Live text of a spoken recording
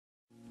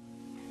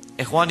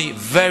Ikhwani,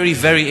 very,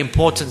 very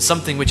important,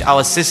 something which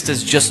our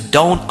sisters just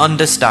don't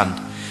understand.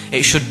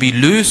 It should be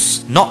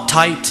loose, not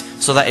tight,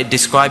 so that it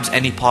describes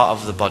any part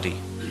of the body.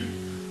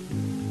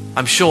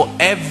 I'm sure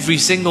every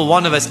single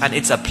one of us, and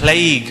it's a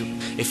plague.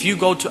 If you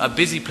go to a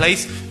busy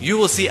place, you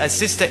will see a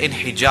sister in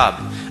hijab,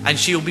 and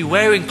she will be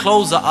wearing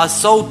clothes that are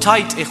so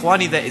tight,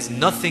 Ikhwani, there is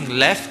nothing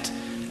left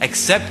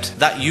except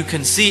that you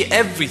can see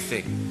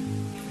everything.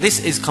 This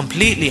is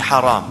completely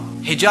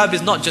haram. Hijab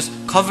is not just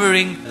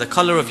covering the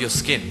color of your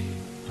skin.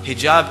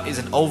 Hijab is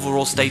an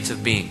overall state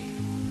of being.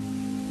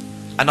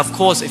 And of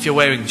course, if you're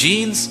wearing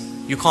jeans,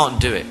 you can't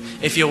do it.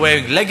 If you're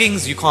wearing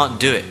leggings, you can't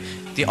do it.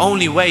 The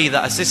only way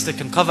that a sister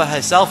can cover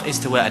herself is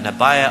to wear an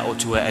abaya or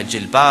to wear a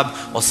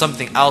jilbab or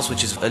something else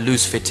which is a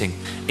loose fitting.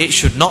 It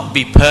should not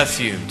be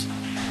perfumed.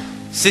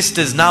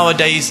 Sisters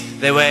nowadays,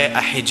 they wear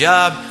a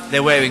hijab,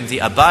 they're wearing the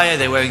abaya,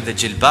 they're wearing the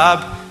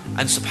jilbab,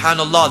 and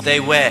subhanallah, they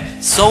wear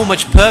so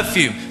much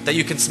perfume that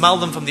you can smell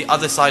them from the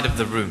other side of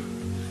the room.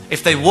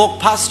 If they walk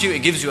past you, it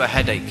gives you a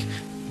headache.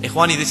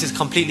 Ikhwani, this is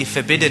completely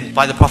forbidden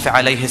by the Prophet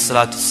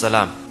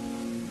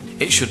ﷺ.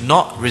 It should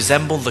not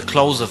resemble the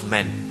clothes of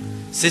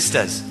men.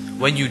 Sisters,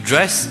 when you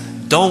dress,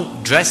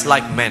 don't dress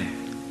like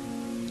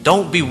men.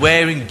 Don't be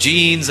wearing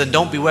jeans and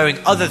don't be wearing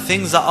other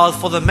things that are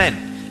for the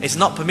men. It's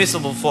not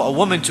permissible for a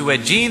woman to wear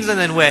jeans and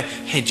then wear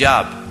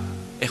hijab.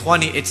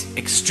 Ikhwani, it's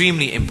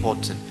extremely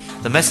important.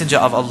 The Messenger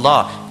of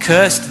Allah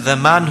cursed the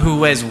man who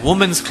wears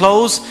woman's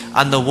clothes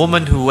and the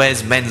woman who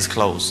wears men's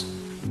clothes.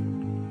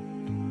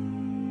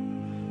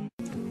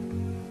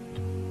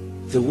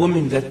 The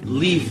women that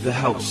leave the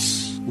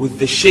house with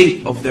the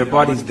shape of their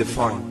bodies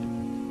defined,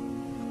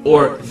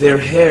 or their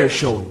hair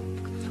shown,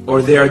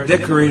 or they are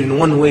decorated in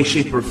one way,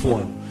 shape or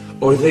form,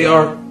 or they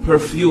are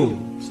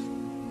perfumed.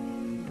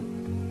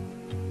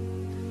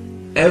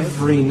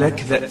 Every neck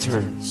that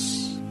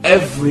turns,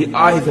 every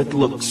eye that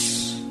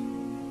looks,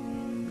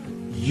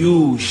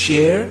 you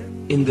share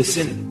in the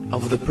sin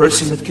of the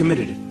person that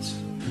committed it.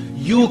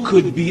 You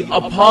could be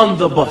upon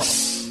the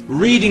bus,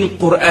 reading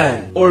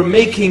Quran or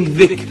making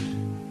dhikr,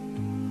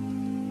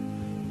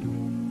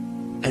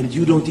 and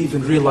you don't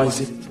even realize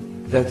it.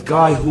 That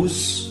guy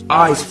whose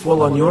eyes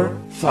fall on your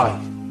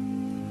thigh,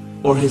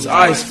 or his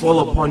eyes fall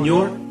upon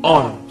your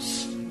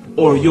arms,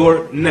 or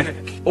your neck,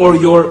 or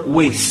your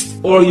waist,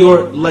 or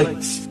your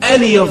legs,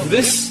 any of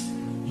this,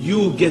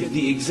 you get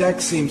the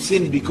exact same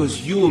sin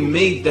because you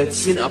made that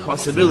sin a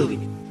possibility.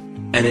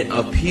 And it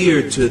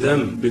appeared to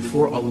them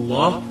before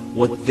Allah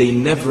what they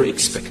never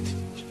expected.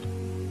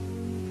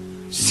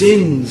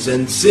 Sins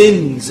and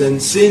sins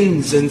and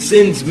sins and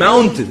sins,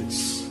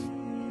 mountains.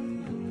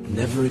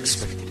 Never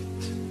expected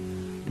it.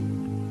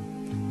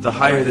 The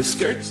higher the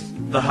skirt,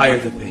 the higher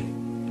the pay.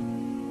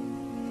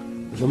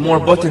 The more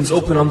buttons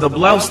open on the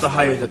blouse, the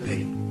higher the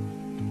pay.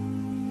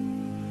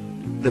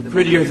 The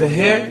prettier the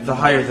hair, the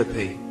higher the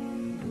pay.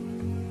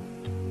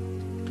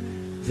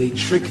 They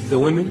trick the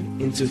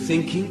women into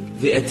thinking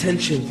the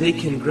attention they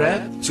can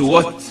grab to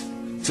what?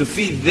 To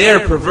feed their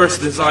perverse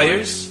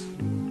desires.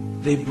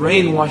 They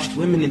brainwashed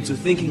women into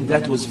thinking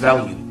that was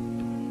value.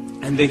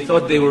 And they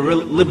thought they were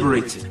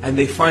liberated, and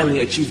they finally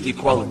achieved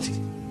equality.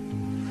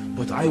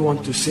 But I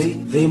want to say,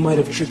 they might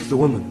have tricked the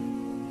women,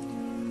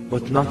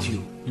 but not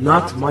you,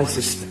 not my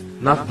sister,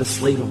 not the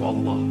slave of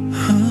Allah.